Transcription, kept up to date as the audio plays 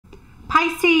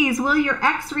Pisces, will your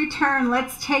ex return?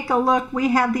 Let's take a look. We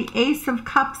have the Ace of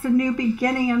Cups, a new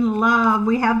beginning in love.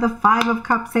 We have the Five of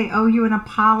Cups. They owe you an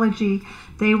apology.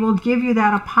 They will give you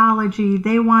that apology.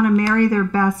 They want to marry their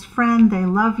best friend. They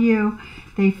love you.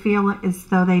 They feel as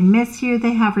though they miss you.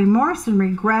 They have remorse and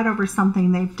regret over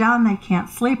something they've done. They can't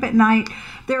sleep at night.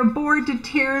 They're bored to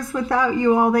tears without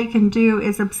you. All they can do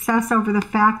is obsess over the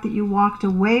fact that you walked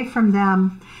away from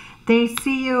them. They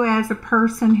see you as a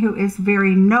person who is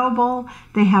very noble.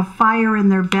 They have fire in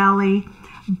their belly,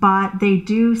 but they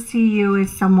do see you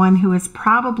as someone who has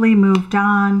probably moved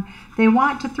on. They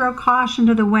want to throw caution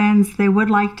to the winds. They would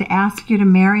like to ask you to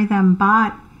marry them,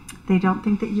 but they don't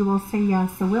think that you will say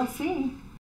yes. So we'll see.